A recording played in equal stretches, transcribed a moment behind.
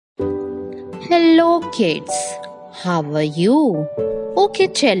Hello kids, how are you? Okay,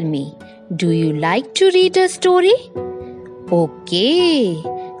 tell me, do you like to read a story? Okay,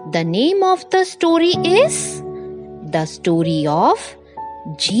 the name of the story is The Story of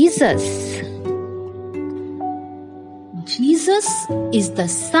Jesus. Jesus is the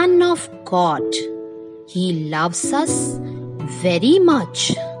Son of God. He loves us very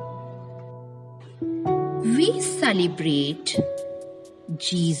much. We celebrate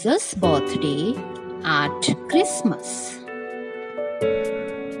Jesus' birthday at Christmas.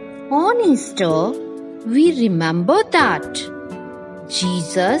 On Easter, we remember that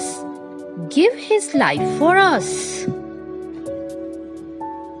Jesus gave his life for us.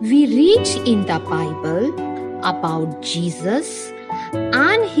 We read in the Bible about Jesus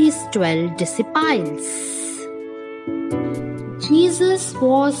and his 12 disciples. Jesus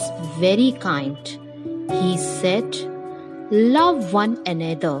was very kind. He said, "Love one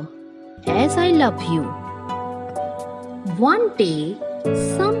another as I love you." One day,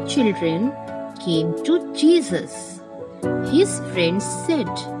 some children came to Jesus. His friends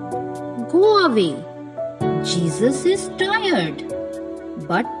said, "Go away. Jesus is tired."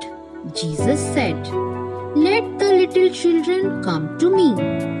 But Jesus said, "Let the little children come to me."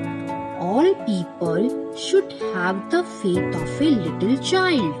 All people should have the faith of a little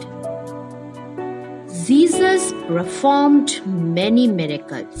child. Jesus performed many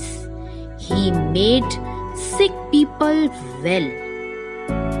miracles. He made sick people well.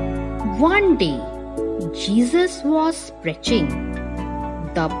 One day, Jesus was preaching.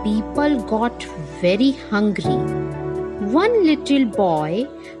 The people got very hungry. One little boy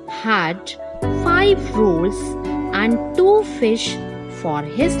had 5 rolls and 2 fish for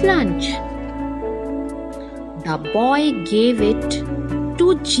his lunch. The boy gave it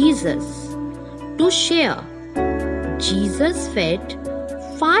to Jesus to share. Jesus fed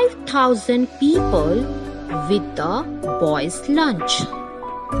 5,000 people with the boy's lunch.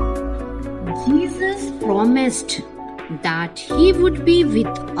 Jesus promised that he would be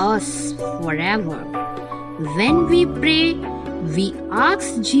with us forever. When we pray, we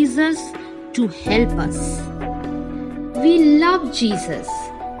ask Jesus to help us. We love Jesus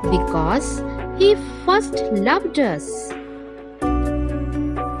because he first loved us.